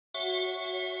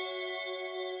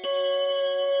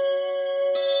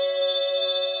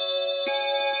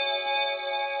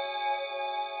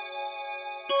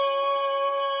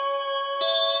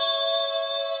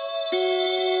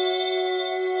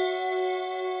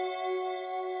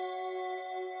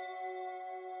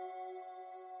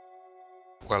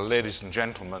Well, ladies and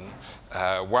gentlemen,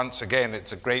 once again,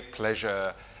 it's a great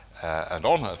pleasure and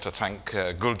honor to thank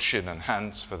Gulcin and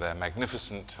Hans for their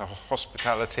magnificent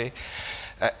hospitality,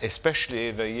 especially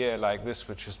in a year like this,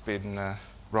 which has been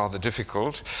rather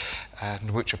difficult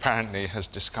and which apparently has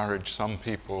discouraged some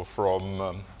people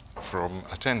from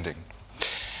attending.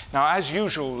 Now, as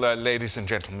usual, ladies and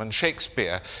gentlemen,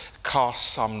 Shakespeare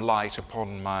casts some light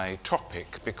upon my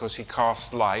topic because he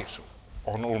casts light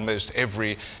on almost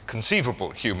every conceivable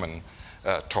human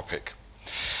topic.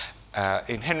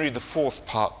 In Henry IV,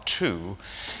 Part 2,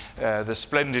 the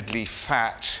splendidly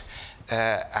fat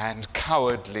and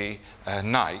cowardly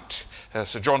knight,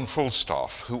 Sir John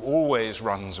Falstaff, who always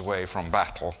runs away from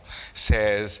battle,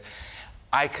 says,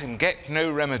 "I can get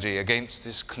no remedy against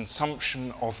this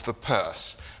consumption of the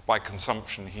purse." By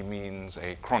consumption, he means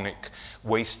a chronic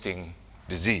wasting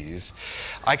disease.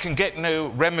 "I can get no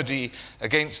remedy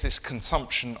against this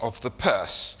consumption of the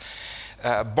purse.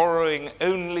 Borrowing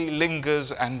only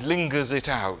lingers and lingers it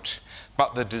out,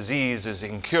 but the disease is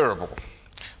incurable,"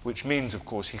 which means, of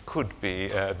course, he could be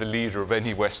the leader of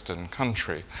any Western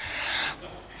country.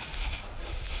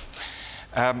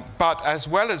 But as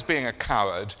well as being a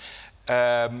coward,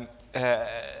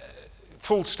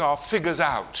 Falstaff figures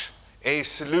out a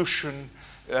solution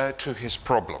to his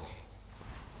problem.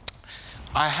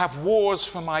 "I have wars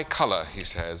for my colour," he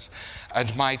says,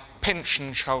 "and my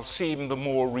pension shall seem the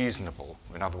more reasonable."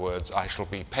 In other words, I shall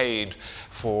be paid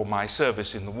for my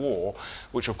service in the war,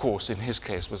 which, of course, in his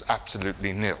case was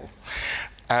absolutely nil.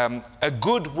 "A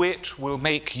good wit will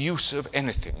make use of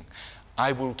anything.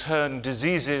 I will turn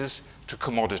diseases to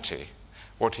commodity."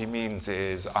 What he means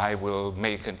is, I will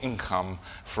make an income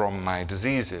from my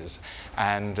diseases.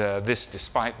 And this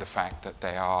despite the fact that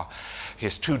they are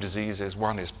his two diseases.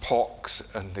 One is pox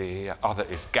and the other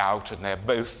is gout, and they're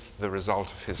both the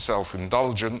result of his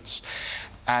self-indulgence.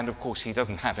 And of course, he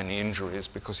doesn't have any injuries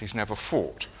because he's never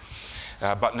fought.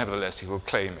 But nevertheless, he will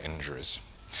claim injuries.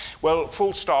 Well,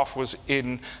 Falstaff was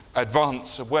in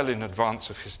advance, well in advance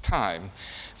of his time,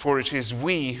 for it is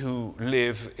we who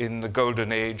live in the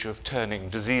golden age of turning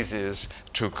diseases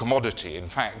to commodity. In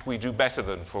fact, we do better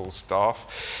than Falstaff.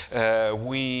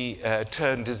 We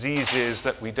turn diseases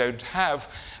that we don't have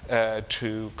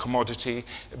to commodity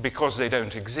because they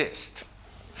don't exist.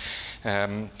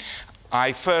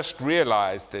 I first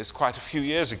realized this quite a few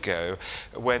years ago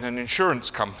when an insurance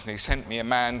company sent me a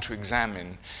man to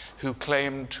examine who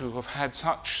claimed to have had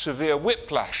such severe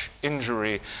whiplash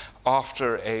injury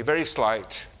after a very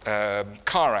slight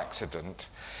car accident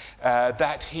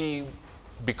that he,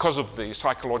 because of the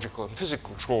psychological and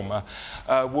physical trauma,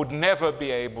 would never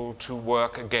be able to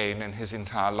work again in his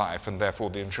entire life, and therefore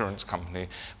the insurance company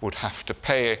would have to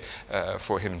pay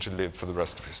for him to live for the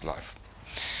rest of his life.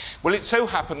 Well, it so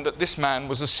happened that this man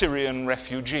was a Syrian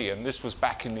refugee, and this was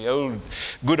back in the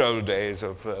good old days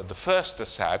of the first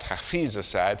Assad, Hafiz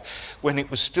Assad, when it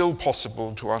was still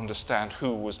possible to understand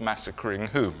who was massacring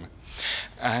whom.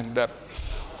 And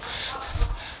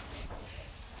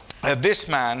this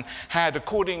man had,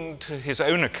 according to his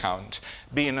own account,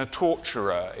 been a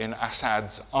torturer in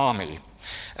Assad's army.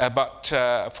 But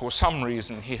for some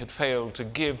reason he had failed to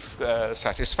give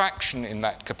satisfaction in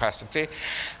that capacity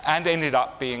and ended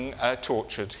up being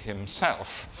tortured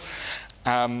himself.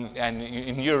 And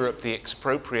in Europe, the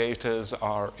expropriators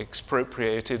are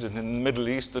expropriated, and in the Middle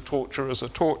East, the torturers are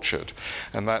tortured.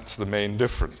 And that's the main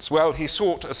difference. Well, he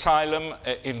sought asylum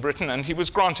in Britain, and he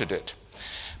was granted it.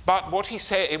 But what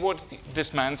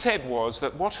this man said was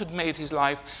that what had made his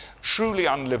life truly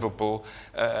unlivable,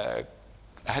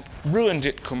 had ruined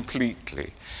it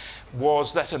completely,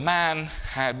 was that a man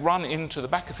had run into the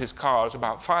back of his car at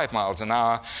about 5 miles an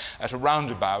hour at a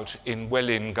roundabout in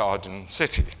Welwyn Garden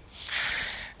City.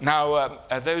 Now,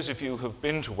 those of you who have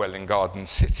been to Welwyn Garden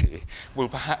City will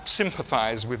perhaps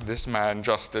sympathize with this man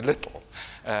just a little,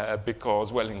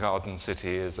 because Welwyn Garden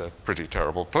City is a pretty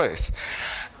terrible place.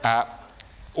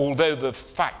 Although the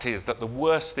fact is that the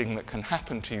worst thing that can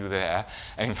happen to you there,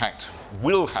 and in fact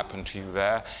will happen to you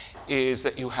there, is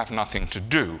that you have nothing to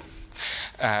do.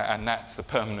 And that's the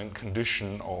permanent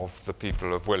condition of the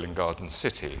people of Welwyn Garden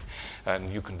City.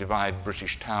 And you can divide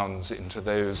British towns into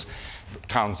those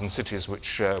towns and cities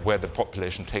where the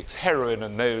population takes heroin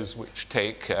and those which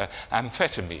take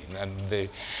amphetamine.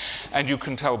 And you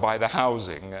can tell by the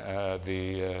housing,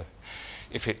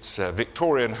 if it's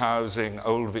Victorian housing,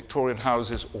 old Victorian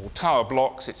houses, or tower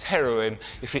blocks, it's heroin.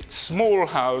 If it's small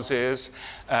houses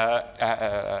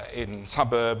in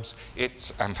suburbs,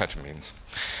 it's amphetamines.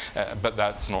 But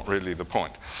that's not really the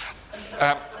point.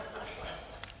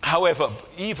 However,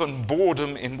 even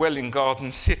boredom in Welwyn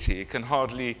Garden City can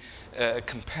hardly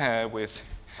compare with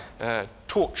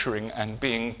torturing and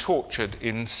being tortured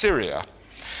in Syria.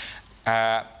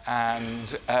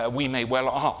 We may well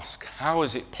ask, how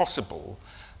is it possible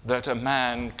that a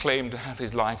man claimed to have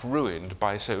his life ruined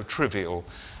by so trivial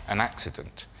an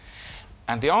accident?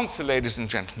 And the answer, ladies and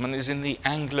gentlemen, is in the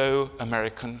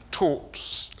Anglo-American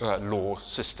tort law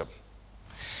system,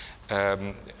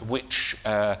 which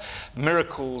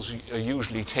miracles are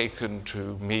usually taken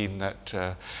to mean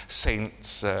that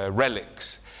saints'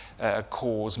 relics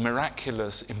cause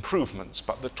miraculous improvements,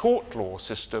 but the tort law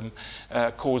system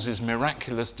causes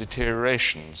miraculous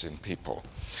deteriorations in people.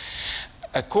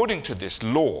 According to this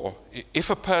law, if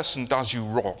a person does you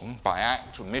wrong by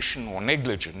act, omission, or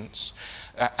negligence,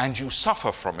 and you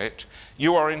suffer from it,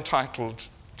 you are entitled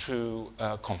to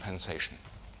compensation.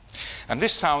 And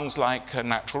this sounds like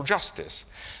natural justice.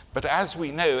 But as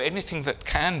we know, anything that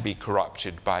can be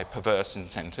corrupted by perverse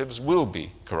incentives will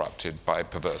be corrupted by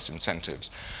perverse incentives.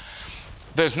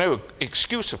 There's no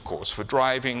excuse, of course, for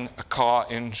driving a car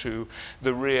into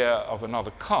the rear of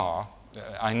another car.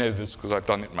 I know this because I've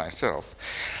done it myself.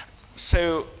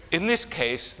 So in this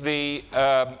case, the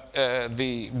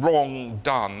wrong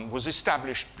done was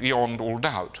established beyond all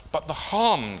doubt, but the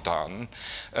harm done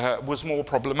was more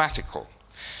problematical.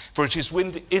 For it is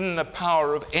within the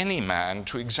power of any man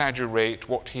to exaggerate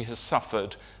what he has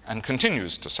suffered and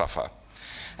continues to suffer.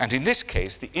 And in this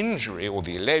case, the injury, or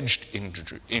the alleged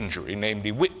injury,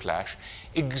 namely whiplash,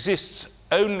 exists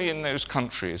only in those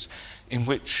countries in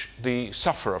which the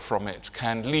sufferer from it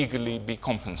can legally be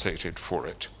compensated for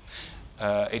it.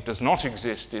 It does not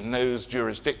exist in those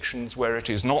jurisdictions where it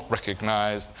is not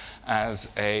recognized as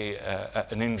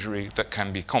an injury that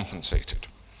can be compensated.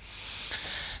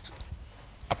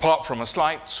 Apart from a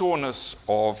slight soreness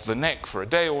of the neck for a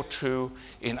day or two,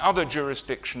 in other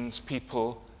jurisdictions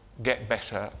people get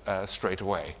better straight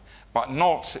away, but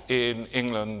not in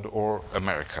England or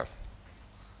America.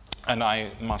 And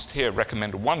I must here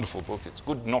recommend a wonderful book. It's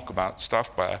good knockabout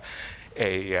stuff by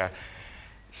a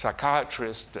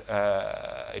psychiatrist.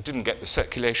 It didn't get the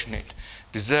circulation it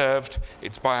deserved.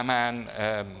 It's by a man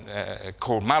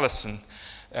called Mallison,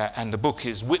 and the book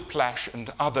is Whiplash and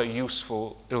Other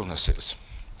Useful Illnesses.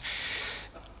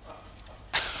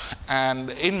 And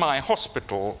in my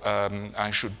hospital, I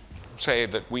should say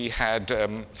that we had,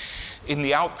 in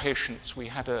the outpatients, we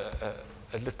had a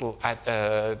little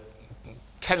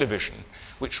television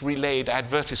which relayed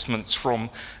advertisements from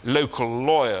local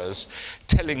lawyers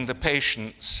telling the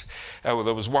patients, well,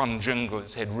 there was one jingle that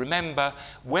said, "Remember,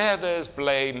 where there's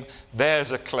blame,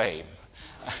 there's a claim."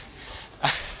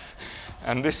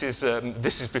 And this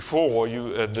is before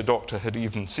the doctor had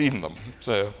even seen them.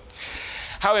 So,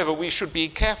 however, we should be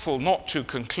careful not to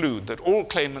conclude that all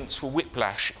claimants for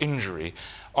whiplash injury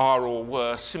are or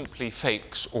were simply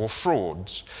fakes or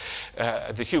frauds.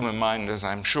 The human mind, as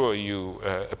I'm sure you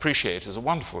appreciate, is a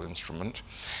wonderful instrument,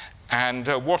 and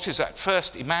what is at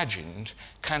first imagined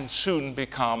can soon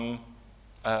become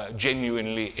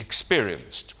genuinely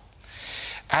experienced.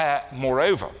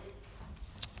 Moreover,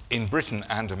 in Britain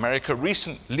and America,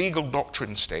 recent legal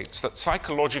doctrine states that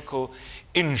psychological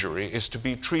injury is to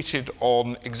be treated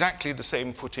on exactly the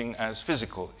same footing as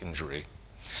physical injury.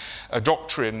 A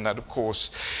doctrine that, of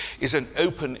course, is an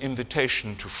open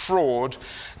invitation to fraud,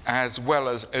 as well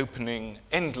as opening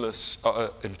endless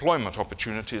employment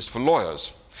opportunities for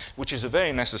lawyers, which is a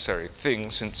very necessary thing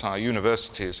since our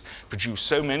universities produce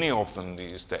so many of them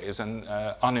these days, and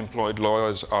unemployed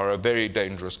lawyers are a very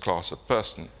dangerous class of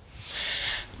person.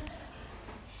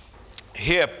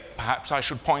 Here, perhaps I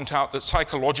should point out that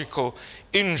psychological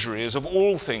injury is, of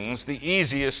all things, the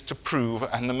easiest to prove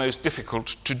and the most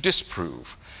difficult to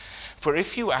disprove. For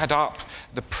if you add up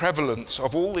the prevalence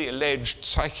of all the alleged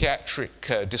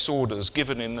psychiatric disorders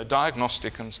given in the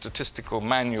Diagnostic and Statistical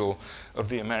Manual of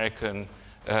the American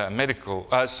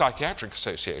Psychiatric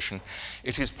Association,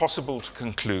 it is possible to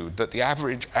conclude that the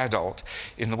average adult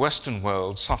in the Western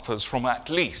world suffers from at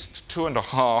least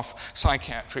 2.5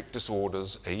 psychiatric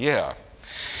disorders a year.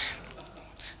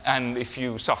 And if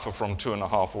you suffer from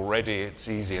 2.5 already, it's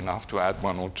easy enough to add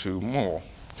 1 or 2 more.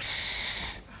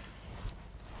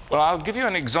 Well, I'll give you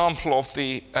an example of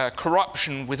the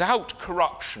corruption without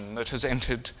corruption that has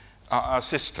entered our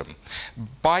system.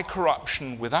 By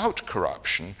corruption without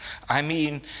corruption, I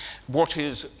mean what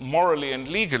is morally and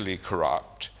legally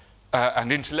corrupt,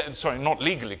 not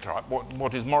legally corrupt,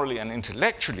 what is morally and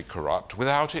intellectually corrupt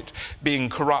without it being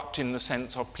corrupt in the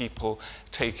sense of people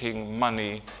taking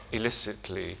money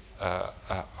illicitly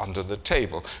under the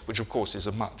table, which of course is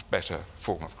a much better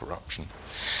form of corruption.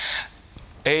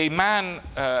 A man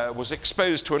was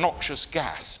exposed to a noxious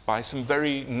gas by some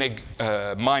very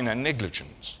minor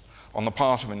negligence on the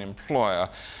part of an employer,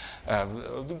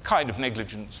 the kind of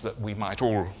negligence that we might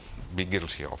all be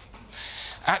guilty of.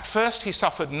 At first, he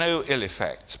suffered no ill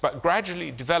effects, but gradually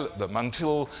developed them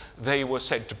until they were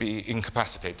said to be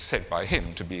incapacitating, said by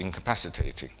him to be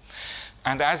incapacitating.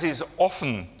 And as is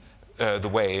often the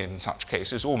way in such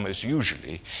cases, almost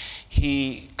usually,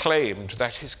 he claimed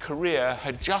that his career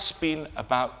had just been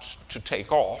about to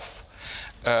take off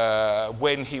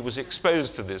when he was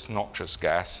exposed to this noxious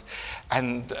gas,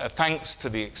 and thanks to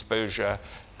the exposure,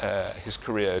 his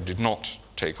career did not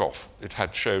take off. It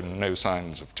had shown no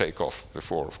signs of takeoff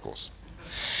before, of course.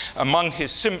 Among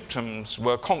his symptoms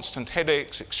were constant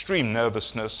headaches, extreme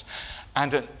nervousness,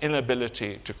 and an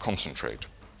inability to concentrate.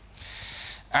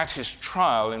 At his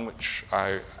trial, in which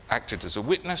I acted as a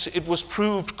witness, it was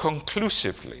proved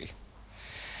conclusively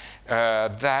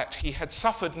that he had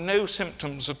suffered no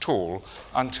symptoms at all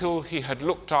until he had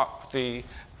looked up the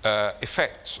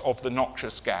effects of the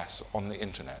noxious gas on the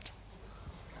internet.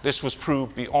 This was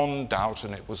proved beyond doubt,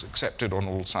 and it was accepted on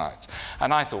all sides.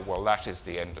 And I thought, well, that is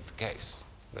the end of the case.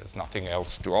 There's nothing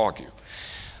else to argue.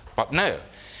 But no,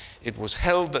 it was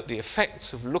held that the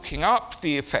effects of looking up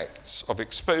the effects of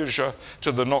exposure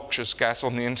to the noxious gas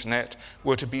on the internet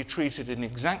were to be treated in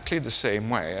exactly the same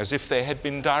way as if they had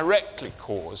been directly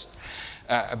caused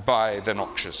by the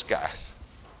noxious gas.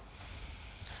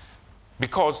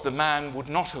 Because the man would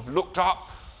not have looked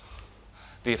up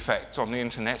the effects on the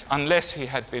internet unless he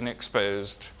had been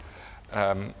exposed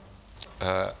to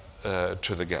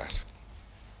the gas.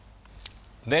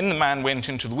 Then the man went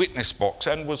into the witness box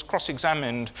and was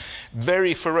cross-examined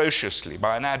very ferociously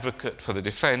by an advocate for the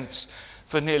defense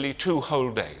for nearly 2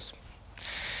 whole days.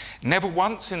 Never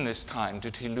once in this time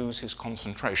did he lose his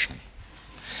concentration.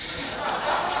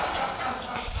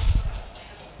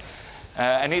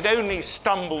 And he'd only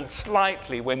stumbled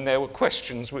slightly when there were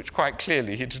questions which quite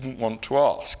clearly he didn't want to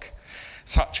ask,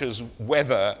 such as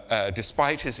whether,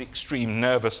 despite his extreme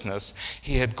nervousness,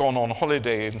 he had gone on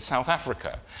holiday in South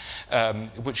Africa,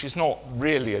 which is not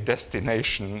really a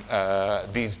destination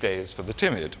these days for the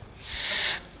timid.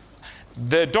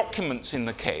 The documents in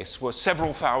the case were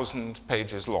several thousand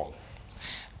pages long,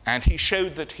 and he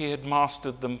showed that he had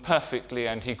mastered them perfectly,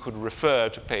 and he could refer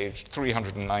to page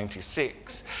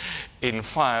 396 in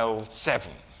file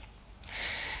 7.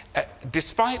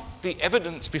 Despite the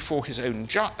evidence before his own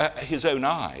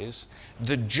eyes,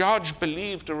 the judge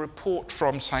believed a report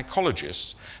from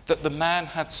psychologists that the man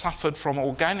had suffered from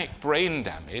organic brain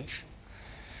damage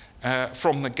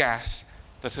from the gas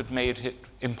that had made it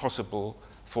impossible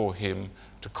for him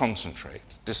to concentrate,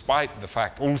 despite the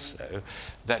fact also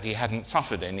that he hadn't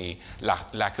suffered any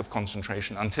lack of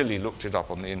concentration until he looked it up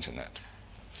on the internet.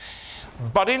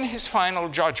 But in his final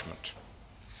judgment,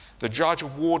 the judge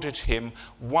awarded him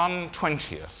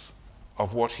 1/20th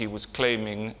of what he was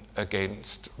claiming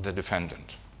against the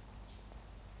defendant.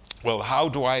 Well, how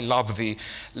do I love thee?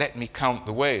 Let me count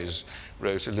the ways,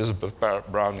 wrote Elizabeth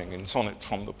Barrett Browning in Sonnet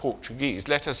from the Portuguese.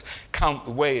 Let us count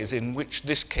the ways in which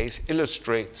this case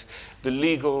illustrates the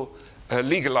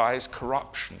legalized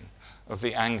corruption of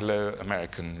the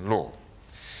Anglo-American law.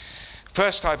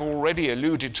 First, I've already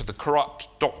alluded to the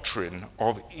corrupt doctrine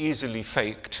of easily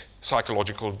faked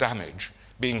psychological damage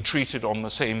being treated on the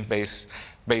same basis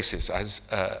as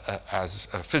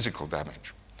physical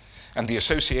damage, and the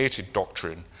associated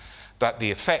doctrine that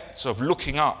the effects of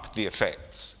looking up the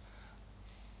effects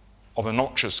of a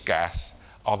noxious gas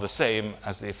are the same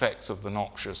as the effects of the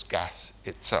noxious gas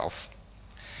itself.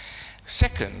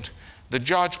 Second, the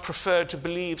judge preferred to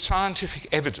believe scientific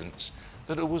evidence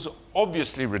that it was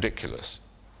obviously ridiculous,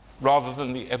 rather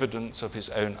than the evidence of his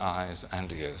own eyes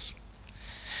and ears.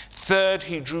 Third,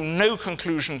 he drew no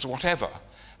conclusions whatever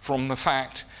from the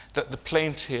fact that the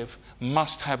plaintiff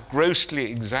must have grossly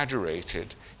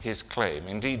exaggerated his claim.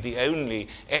 Indeed, the only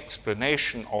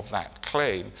explanation of that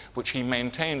claim, which he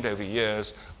maintained over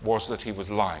years, was that he was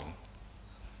lying.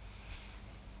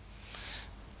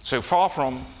 So far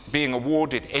from being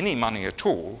awarded any money at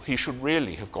all, he should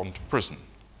really have gone to prison.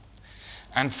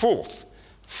 And fourth,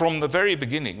 from the very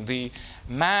beginning, the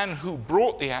man who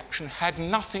brought the action had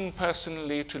nothing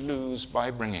personally to lose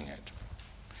by bringing it,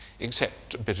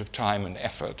 except a bit of time and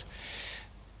effort,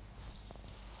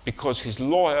 because his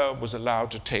lawyer was allowed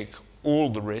to take all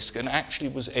the risk and actually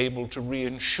was able to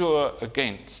reinsure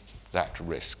against that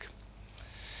risk.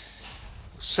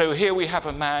 So here we have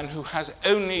a man who has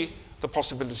only the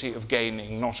possibility of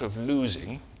gaining, not of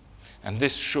losing, and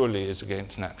this surely is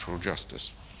against natural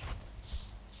justice.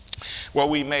 Well,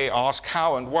 we may ask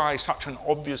how and why such an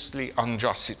obviously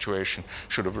unjust situation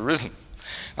should have arisen.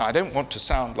 Now, I don't want to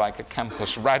sound like a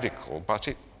campus radical, but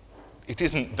it it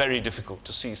isn't very difficult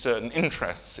to see certain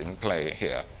interests in play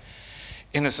here.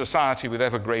 In a society with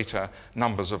ever greater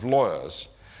numbers of lawyers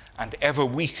and ever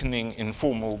weakening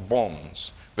informal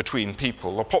bonds between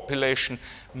people, the population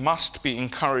must be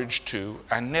encouraged to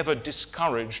and never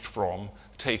discouraged from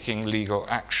taking legal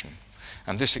action.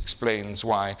 And this explains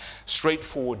why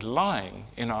straightforward lying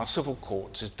in our civil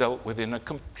courts is dealt with in a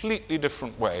completely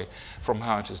different way from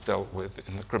how it is dealt with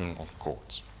in the criminal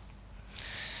courts.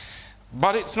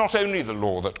 But it's not only the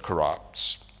law that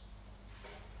corrupts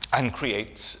and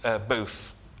creates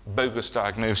both bogus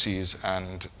diagnoses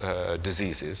and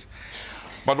diseases,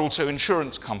 but also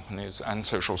insurance companies and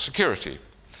social security.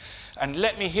 And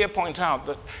let me here point out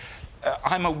that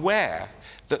I'm aware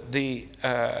that the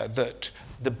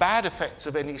bad effects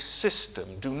of any system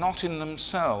do not in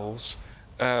themselves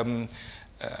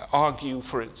argue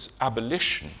for its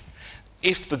abolition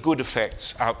if the good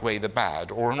effects outweigh the bad,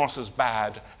 or are not as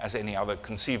bad as any other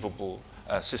conceivable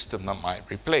system that might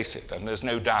replace it. And there's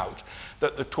no doubt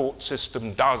that the tort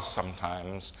system does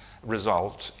sometimes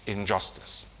result in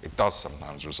justice. It does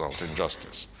sometimes result in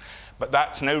justice. But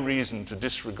that's no reason to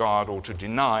disregard or to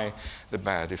deny the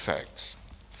bad effects.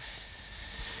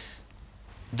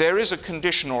 There is a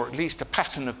condition, or at least a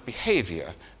pattern of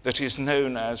behavior, that is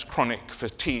known as chronic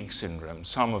fatigue syndrome.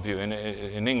 Some of you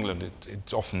in England,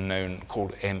 it's often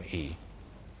called ME.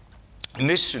 In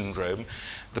this syndrome,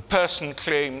 the person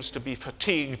claims to be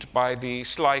fatigued by the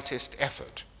slightest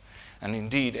effort, and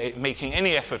indeed making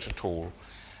any effort at all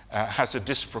has a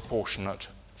disproportionate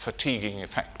fatiguing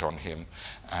effect on him,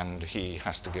 and he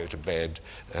has to go to bed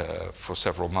for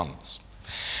several months.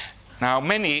 Now,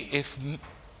 many, if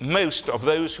most of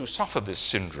those who suffer this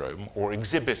syndrome or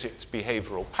exhibit its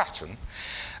behavioral pattern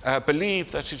believe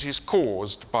that it is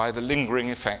caused by the lingering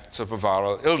effects of a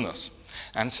viral illness.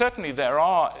 And certainly there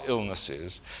are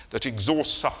illnesses that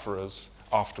exhaust sufferers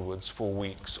afterwards for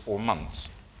weeks or months.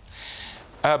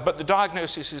 But the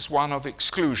diagnosis is one of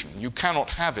exclusion. You cannot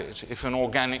have it if an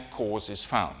organic cause is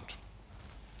found.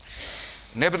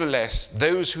 Nevertheless,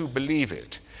 those who believe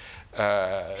it,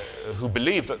 who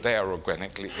believe that they are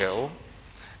organically ill,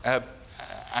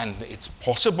 and it's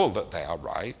possible that they are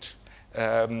right,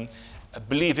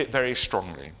 believe it very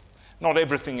strongly. Not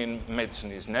everything in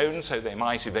medicine is known, so they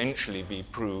might eventually be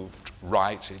proved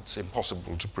right. It's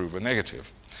impossible to prove a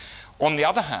negative. On the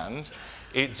other hand,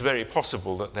 it's very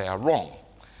possible that they are wrong,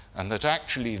 and that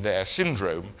actually their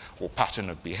syndrome or pattern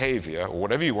of behavior, or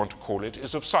whatever you want to call it,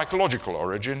 is of psychological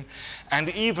origin and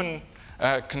even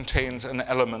contains an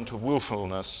element of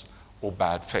willfulness or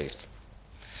bad faith.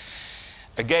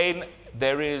 Again,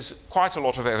 there is quite a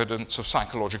lot of evidence of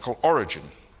psychological origin,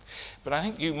 but I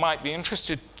think you might be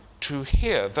interested to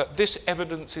hear that this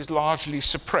evidence is largely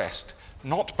suppressed,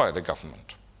 not by the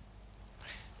government.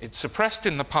 It's suppressed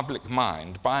in the public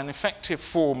mind by an effective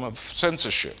form of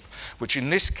censorship, which in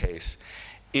this case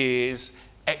is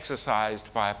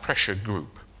exercised by a pressure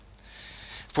group.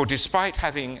 For despite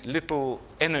having little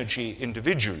energy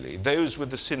individually, those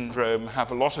with the syndrome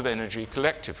have a lot of energy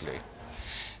collectively.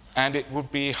 And it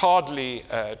would be hardly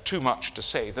too much to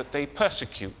say that they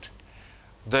persecute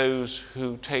those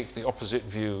who take the opposite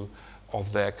view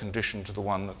of their condition to the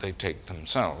one that they take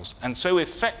themselves. And so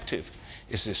effective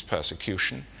is this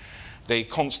persecution. They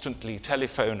constantly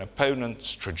telephone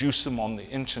opponents, traduce them on the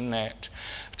internet,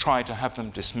 try to have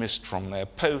them dismissed from their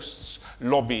posts,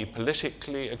 lobby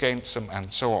politically against them,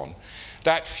 and so on.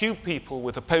 That few people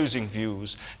with opposing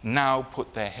views now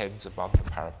put their heads above the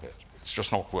parapet. It's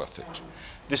just not worth it.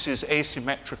 This is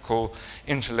asymmetrical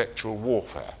intellectual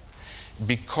warfare,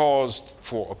 because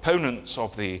for opponents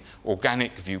of the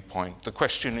organic viewpoint, the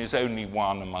question is only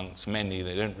one amongst many.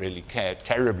 They don't really care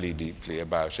terribly deeply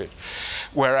about it.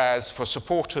 Whereas for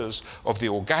supporters of the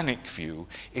organic view,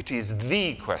 it is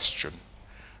the question,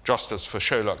 just as for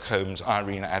Sherlock Holmes,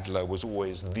 Irene Adler was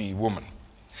always the woman.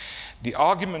 The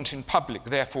argument in public,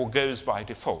 therefore, goes by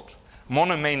default.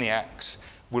 Monomaniacs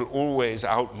will always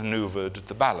outmaneuver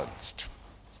the balanced.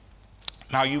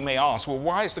 Now, you may ask, well,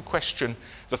 why is the question,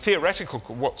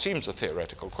 what seems a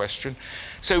theoretical question,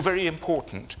 so very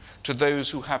important to those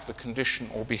who have the condition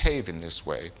or behave in this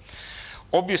way?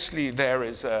 Obviously, there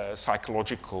is a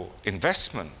psychological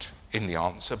investment in the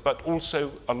answer, but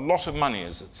also a lot of money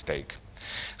is at stake.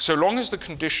 So long as the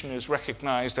condition is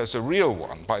recognized as a real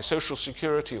one by Social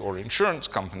Security or insurance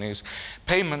companies,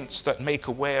 payments that make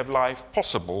a way of life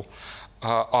possible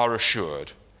are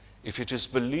assured. If it is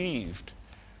believed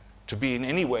to be in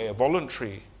any way a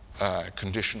voluntary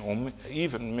condition or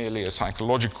even merely a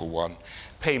psychological one,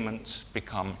 payments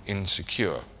become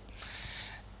insecure.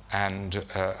 And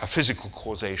a physical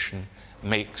causation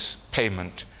makes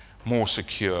payment more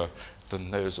secure than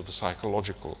those of a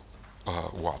psychological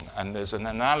one. And there's an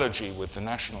analogy with the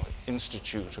National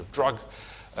Institute of Drug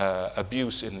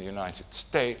Abuse in the United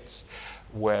States,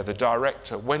 where the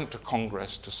director went to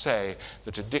Congress to say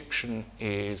that addiction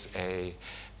is a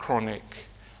chronic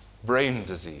brain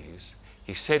disease.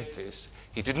 He said this.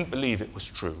 He didn't believe it was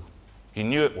true. He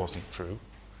knew it wasn't true,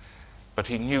 but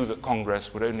he knew that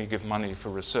Congress would only give money for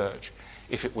research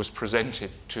if it was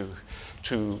presented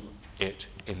to it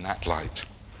in that light.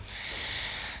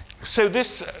 So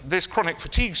this chronic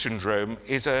fatigue syndrome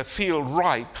is a field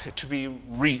ripe to be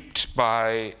reaped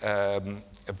by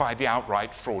the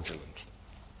outright fraudulent.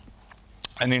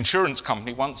 An insurance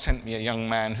company once sent me a young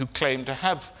man who claimed to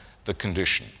have the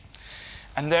condition.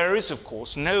 And there is, of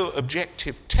course, no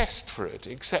objective test for it,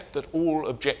 except that all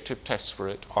objective tests for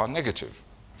it are negative.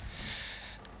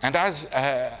 And as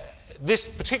this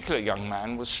particular young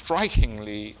man was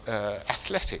strikingly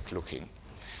athletic looking,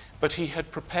 but he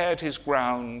had prepared his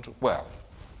ground well.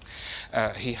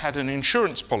 He had an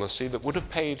insurance policy that would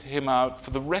have paid him out for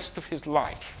the rest of his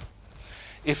life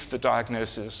if the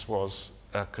diagnosis was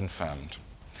confirmed.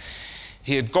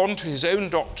 He had gone to his own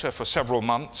doctor for several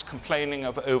months, complaining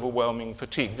of overwhelming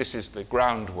fatigue. This is the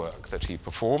groundwork that he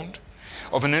performed,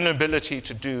 of an inability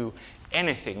to do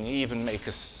anything, even make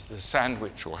a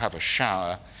sandwich or have a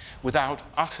shower, without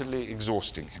utterly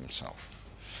exhausting himself.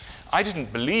 I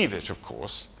didn't believe it, of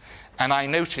course, and I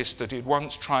noticed that he'd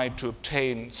once tried to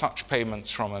obtain such payments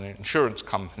from an insurance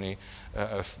company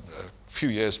a few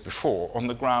years before on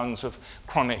the grounds of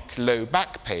chronic low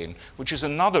back pain, which is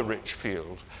another rich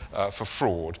field for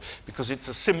fraud, because it's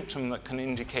a symptom that can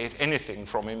indicate anything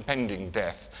from impending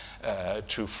death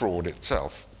to fraud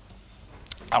itself,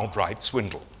 outright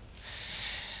swindle.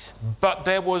 But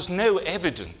there was no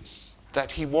evidence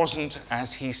that he wasn't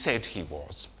as he said he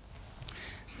was.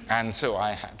 And so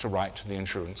I had to write to the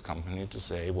insurance company to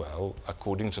say, well,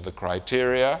 according to the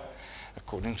criteria,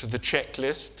 according to the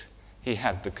checklist, he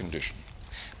had the condition.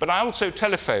 But I also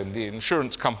telephoned the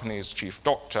insurance company's chief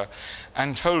doctor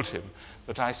and told him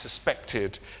that I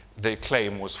suspected the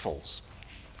claim was false.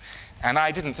 And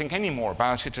I didn't think any more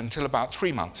about it until about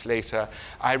 3 months later,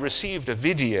 I received a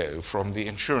video from the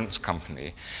insurance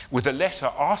company with a letter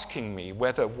asking me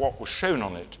whether what was shown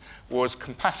on it was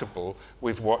compatible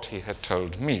with what he had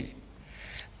told me.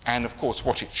 And of course,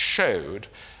 what it showed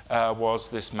was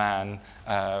this man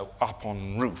up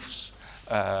on roofs,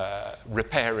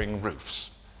 repairing roofs.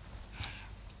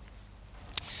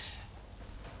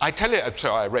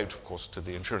 So I wrote, of course, to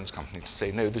the insurance company to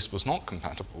say, no, this was not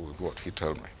compatible with what he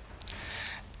told me.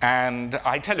 And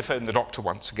I telephoned the doctor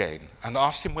once again and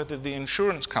asked him whether the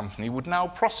insurance company would now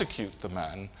prosecute the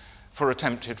man for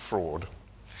attempted fraud,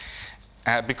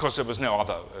 because there was no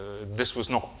other, this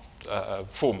was not a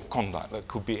form of conduct that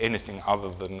could be anything other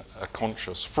than a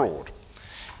conscious fraud.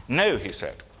 No, he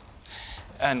said.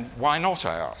 And why not,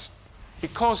 I asked.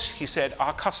 Because, he said,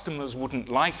 our customers wouldn't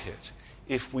like it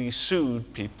if we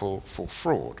sued people for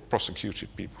fraud,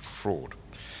 prosecuted people for fraud.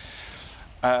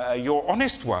 Your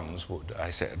honest ones would,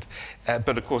 I said.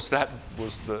 But of course, that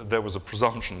was there was a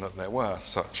presumption that there were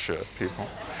such people.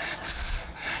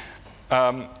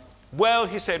 Well,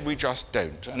 he said, we just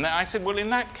don't. And I said, well,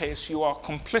 in that case, you are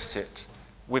complicit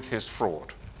with his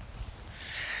fraud.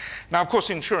 Now, of course,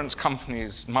 insurance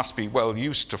companies must be well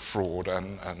used to fraud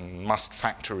and must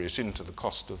factor it into the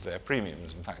cost of their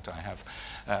premiums. In fact, I have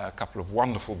a couple of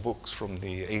wonderful books from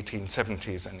the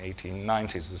 1870s and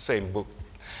 1890s, the same book.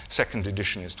 Second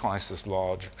edition is twice as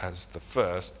large as the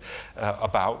first,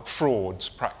 about frauds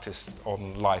practiced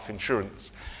on life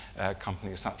insurance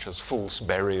companies, such as false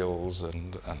burials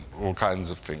and all kinds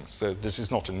of things. So this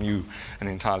is not an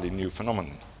entirely new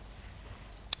phenomenon.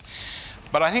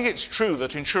 But I think it's true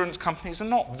that insurance companies are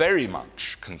not very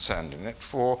much concerned in it,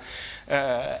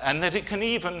 and that it can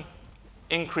even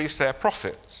increase their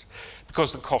profits,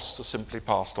 because the costs are simply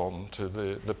passed on to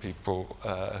the people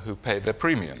who pay their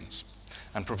premiums.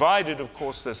 And provided, of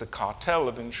course, there's a cartel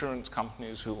of insurance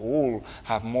companies who all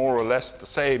have more or less the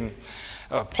same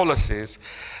policies,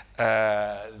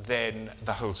 then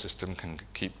the whole system can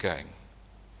keep going.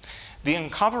 The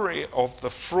uncovery of the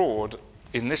fraud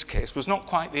in this case was not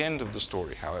quite the end of the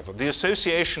story, however. The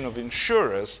Association of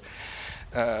Insurers,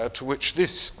 to which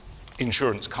this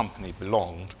insurance company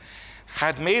belonged,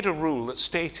 had made a rule that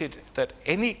stated that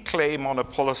any claim on a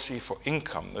policy for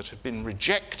income that had been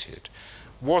rejected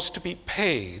was to be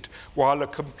paid while a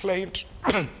complaint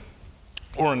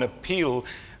or an appeal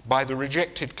by the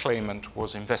rejected claimant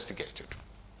was investigated.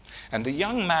 And the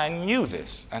young man knew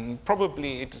this, and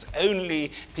probably it's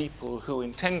only people who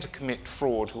intend to commit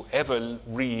fraud who ever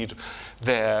read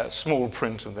their small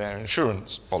print of their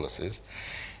insurance policies.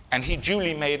 And he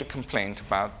duly made a complaint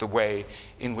about the way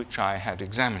in which I had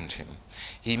examined him.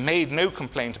 He made no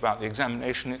complaint about the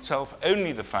examination itself,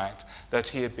 only the fact that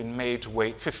he had been made to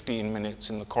wait 15 minutes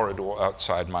in the corridor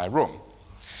outside my room.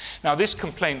 Now, this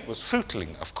complaint was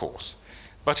footling, of course,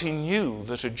 but he knew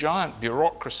that a giant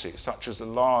bureaucracy, such as a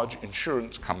large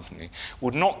insurance company,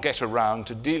 would not get around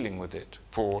to dealing with it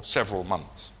for several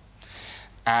months.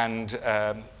 And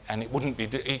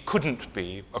it couldn't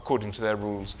be, according to their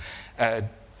rules,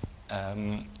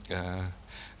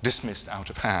 dismissed out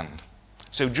of hand.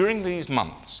 So during these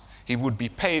months, he would be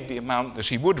paid the amount that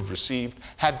he would have received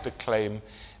had the claim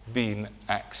been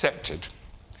accepted.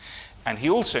 And he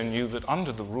also knew that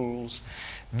under the rules,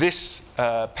 this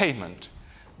payment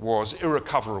was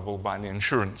irrecoverable by the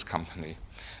insurance company,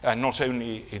 not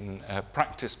only in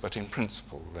practice but in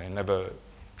principle. They never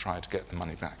tried to get the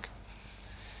money back.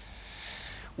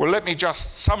 Well, let me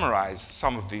just summarize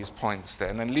some of these points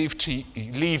then and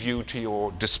leave you to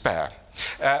your despair.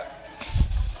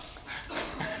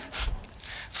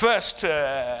 First,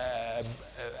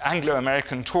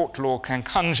 Anglo-American tort law can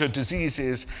conjure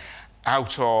diseases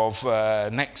out of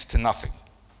next to nothing.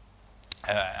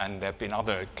 And there have been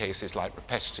other cases like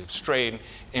repetitive strain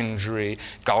injury,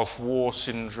 Gulf War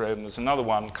syndrome. There's another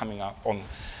one coming up on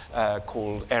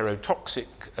called aerotoxic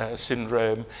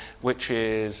syndrome, which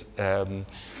is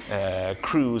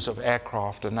crews of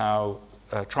aircraft are now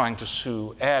trying to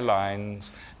sue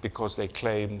airlines because they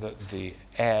claim that the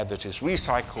air that is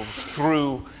recycled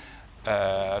through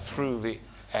the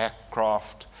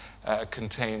aircraft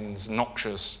contains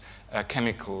noxious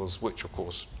chemicals, which of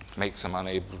course makes them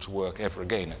unable to work ever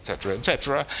again, etc.,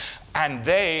 etc. And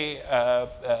they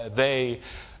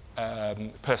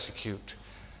persecute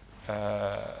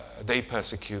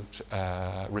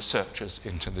researchers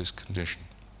into this condition.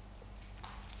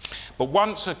 But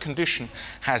once a condition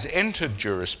has entered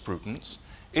jurisprudence,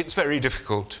 it's very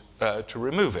difficult to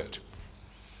remove it.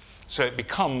 So it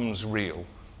becomes real,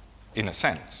 in a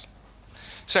sense.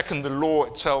 Second, the law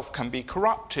itself can be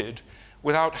corrupted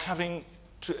without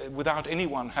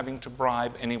anyone having to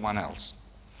bribe anyone else.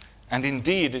 And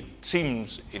indeed, it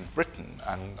seems in Britain,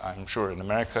 and I'm sure in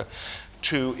America,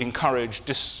 to encourage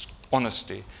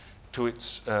dishonesty to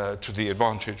the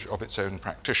advantage of its own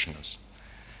practitioners.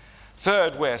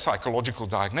 Third, where psychological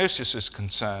diagnosis is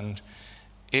concerned,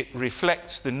 it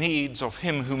reflects the needs of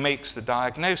him who makes the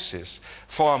diagnosis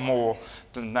far more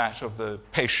than that of the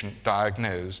patient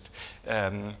diagnosed,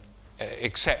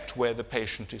 except where the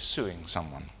patient is suing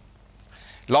someone.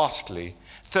 Lastly,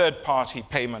 third-party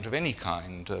payment of any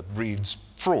kind breeds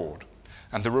fraud.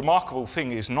 And the remarkable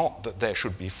thing is not that there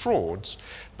should be frauds,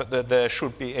 but that there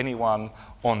should be anyone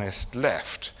honest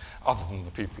left, other than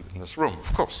the people in this room,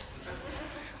 of course.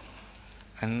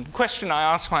 And the question I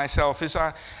ask myself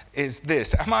is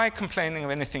this: am I complaining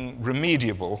of anything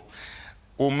remediable,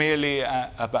 or merely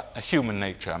about human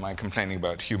nature? Am I complaining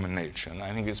about human nature? And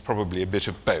I think it's probably a bit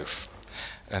of both.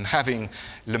 And having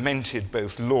lamented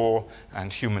both law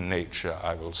and human nature,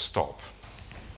 I will stop.